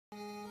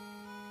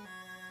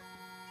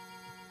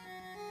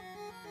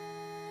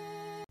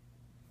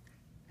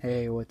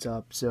Hey, what's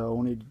up? So I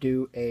wanted to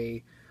do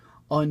a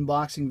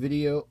unboxing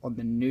video on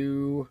the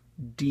new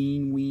the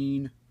Dean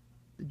Ween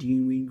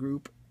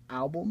Group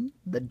album,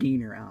 the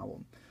Diener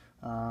album.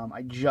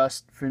 I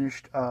just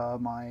finished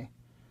my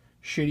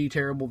shitty,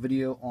 terrible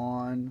video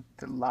on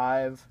the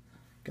live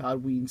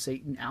God Ween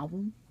Satan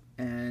album,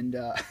 and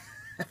I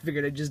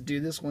figured I'd just do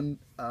this one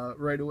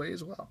right away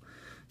as well.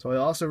 So I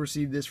also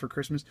received this for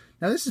Christmas.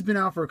 Now this has been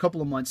out for a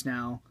couple of months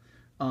now.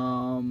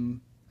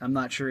 I'm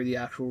not sure the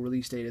actual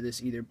release date of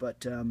this either,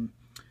 but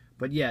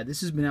yeah, this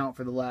has been out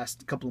for the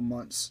last couple of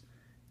months,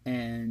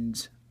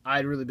 and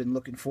I'd really been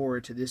looking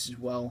forward to this as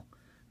well.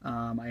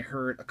 I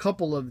heard a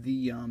couple of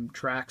the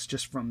tracks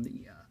just from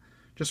the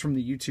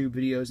YouTube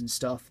videos and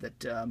stuff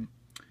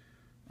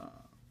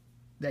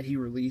that he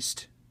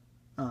released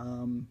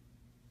to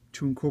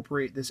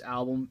incorporate this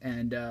album,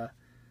 and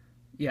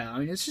yeah, I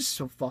mean, it's just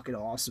so fucking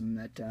awesome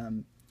that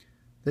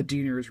the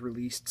Diener has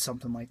released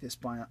something like this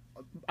by,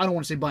 I don't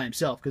want to say by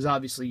himself, because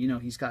obviously, you know,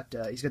 he's got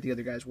the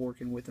other guys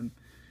working with him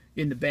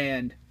in the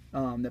band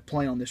that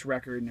play on this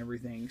record and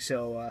everything.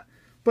 So,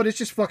 but it's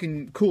just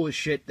fucking cool as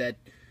shit that,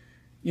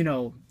 you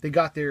know, they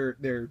got their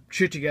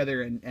shit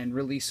together and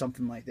released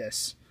something like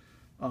this.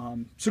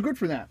 So good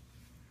for them.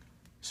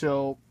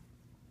 So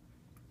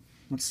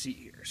let's see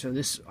here. So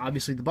this,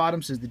 obviously, the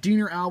bottom says the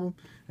Diener album,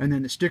 and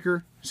then the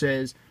sticker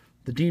says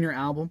the Diener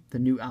album, the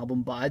new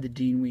album by the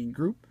Dean Ween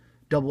Group.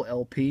 Double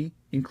LP,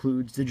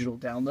 includes digital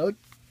download.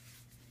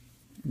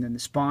 And then the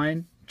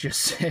spine just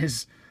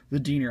says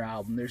the Diener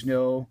album. There's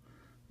no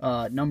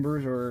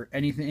numbers or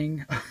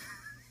anything.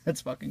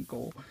 That's fucking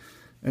cool.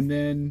 And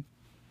then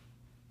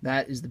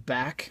that is the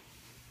back.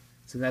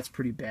 So that's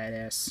pretty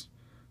badass.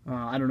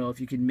 I don't know if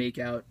you can make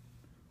out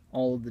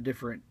all of the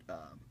different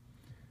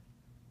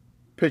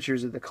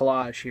pictures of the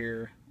collage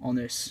here on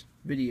this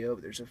video.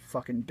 There's a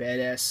fucking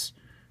badass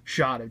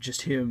shot of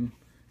just him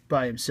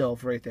by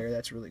himself right there.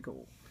 That's really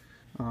cool.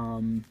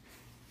 And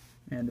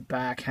the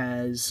back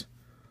has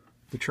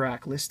the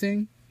track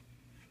listing,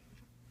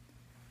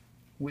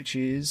 which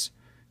is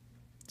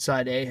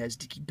side A has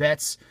Dickie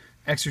Betts,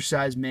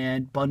 Exercise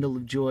Man, Bundle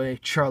of Joy,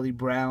 Charlie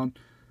Brown.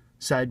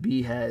 Side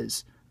B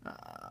has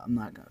I'm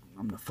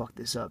gonna fuck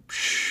this up.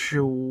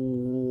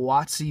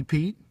 Schwarzy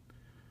Pete.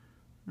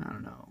 I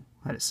don't know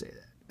how to say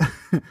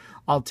that.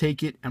 I'll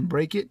Take It and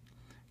Break It.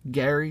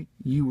 Gary,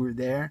 You Were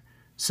There.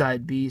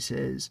 Side B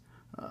says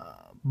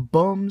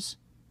Bums.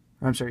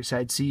 I'm sorry,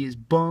 side C is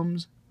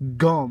Bums,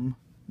 Gum,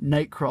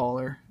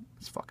 Nightcrawler.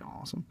 It's fucking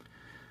awesome.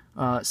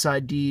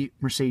 Side D,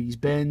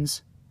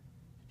 Mercedes-Benz,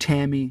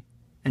 Tammy,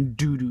 and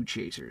Doo-Doo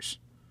Chasers.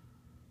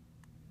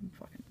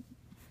 Fucking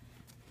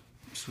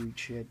sweet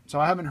shit. So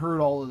I haven't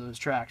heard all of those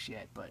tracks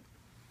yet, but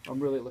I'm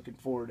really looking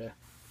forward to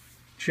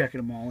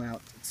checking them all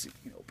out. Let's see if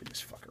we can open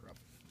this fucker up.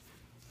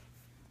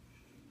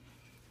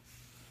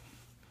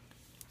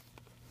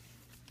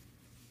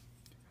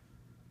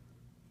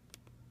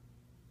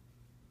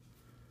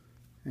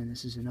 And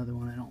this is another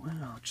one.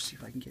 I'll just see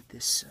if I can get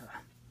this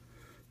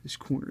this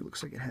corner. It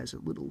looks like it has a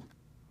little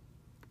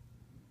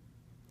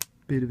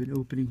bit of an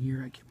opening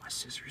here. I get my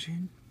scissors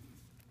in.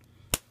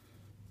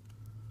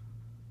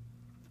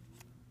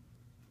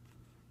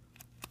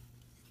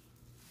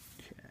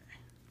 Okay.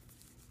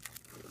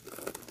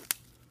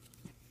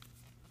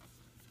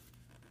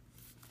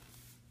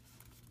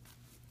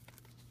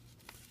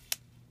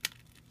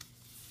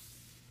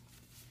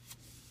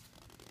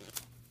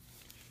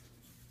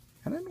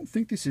 And I don't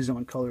think this is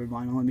on colored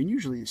vinyl. I mean,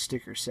 usually the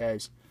sticker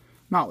says,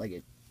 not like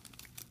it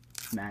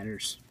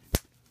matters.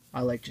 I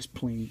like just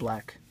plain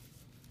black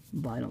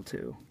vinyl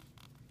too.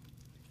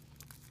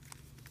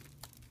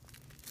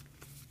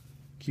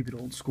 Keep it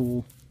old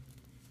school.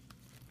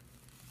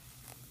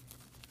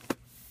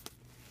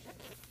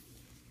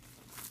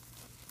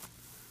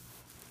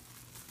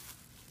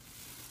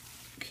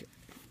 Okay.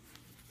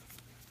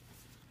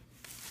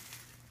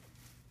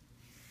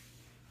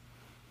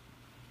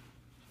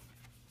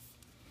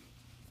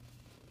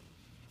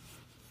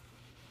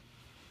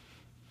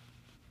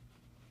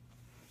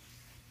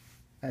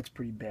 That's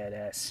pretty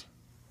badass.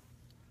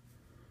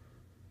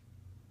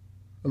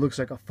 It looks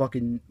like a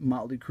fucking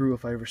Motley Crue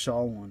if I ever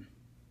saw one.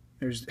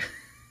 There's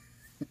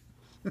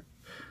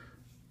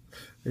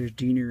there's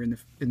Diener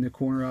in the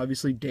corner,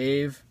 obviously.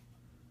 Dave,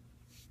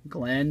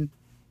 Glenn.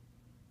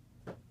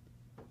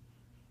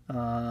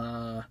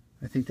 I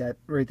think that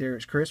right there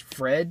is Chris.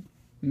 Fred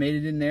made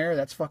it in there.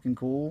 That's fucking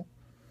cool.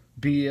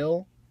 BL.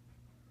 A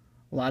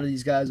lot of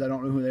these guys, I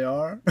don't know who they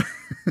are.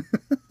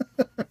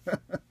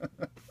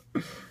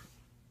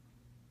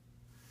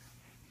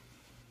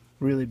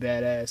 Really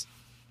badass.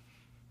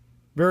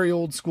 Very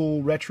old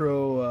school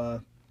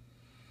retro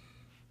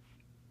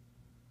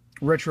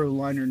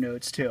liner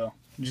notes too.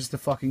 Just the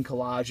fucking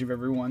collage of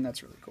everyone.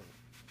 That's really cool.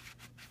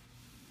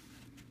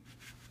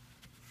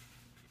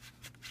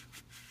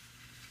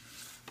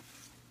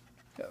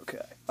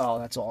 Okay. Oh,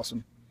 that's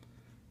awesome.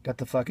 Got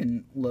the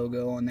fucking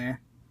logo on there.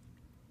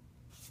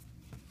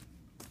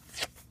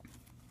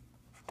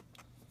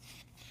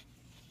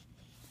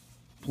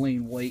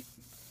 Plain white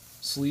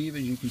sleeve,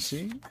 as you can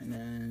see, and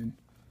then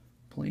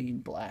plain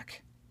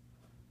black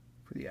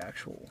for the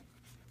actual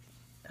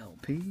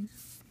LP.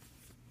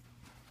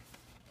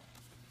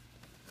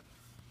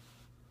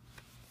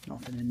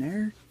 Nothing in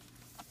there.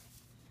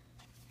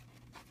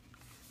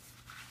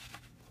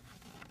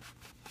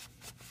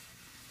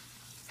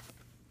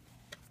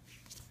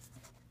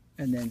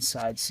 And then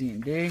side C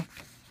and D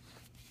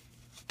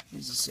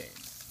is the same.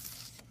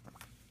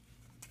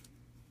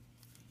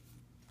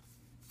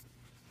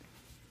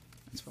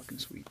 That's fucking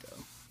sweet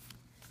though.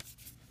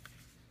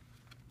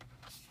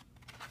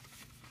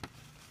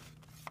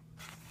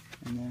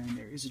 And then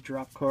there is a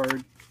drop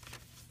card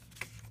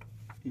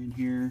in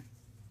here.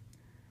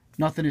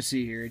 Nothing to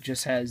see here. It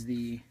just has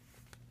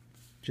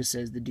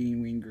says the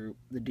Dean Ween Group,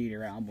 the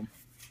Diener album.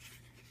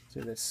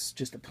 So that's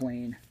just a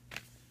plain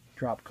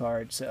drop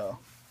card. So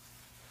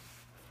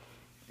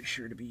be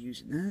sure to be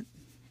using that.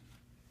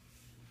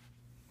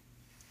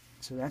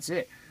 So that's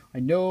it. I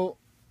know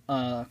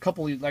a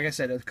couple, like I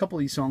said, a couple of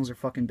these songs are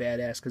fucking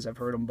badass because I've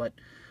heard them, but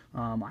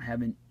I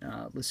haven't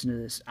listened to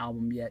this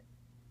album yet,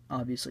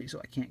 obviously, so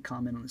I can't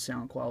comment on the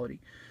sound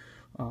quality.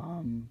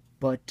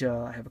 But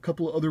I have a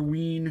couple of other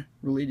Ween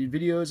related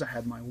videos. I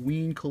have my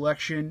Ween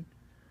collection,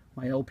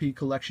 my LP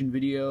collection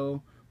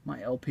video, my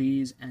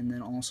LPs, and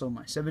then also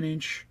my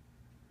 7-inch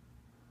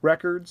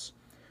records.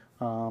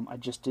 I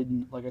just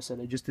did, like I said,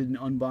 I just did an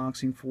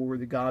unboxing for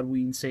the God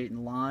Ween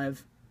Satan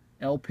Live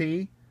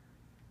LP.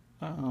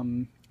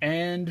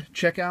 And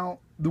check out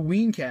the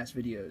Weencast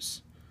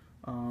videos.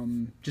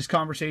 Just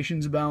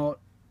conversations about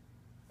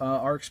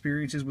our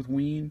experiences with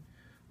Ween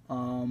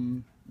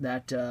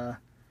that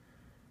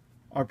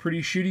are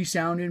pretty shitty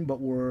sounding,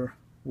 but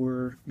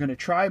we're gonna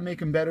try and make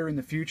them better in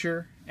the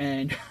future.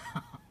 And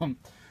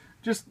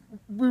just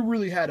we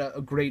really had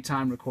a great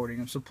time recording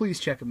them. So please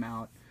check them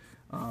out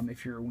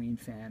if you're a Ween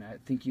fan. I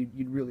think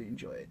you'd really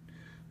enjoy it.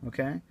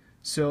 Okay,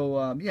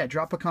 so yeah,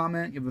 drop a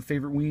comment. You have a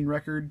favorite Ween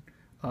record.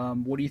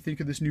 What do you think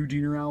of this new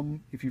Diener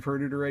album, if you've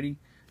heard it already?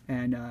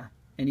 And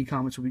any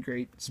comments would be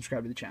great.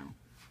 Subscribe to the channel.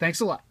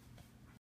 Thanks a lot.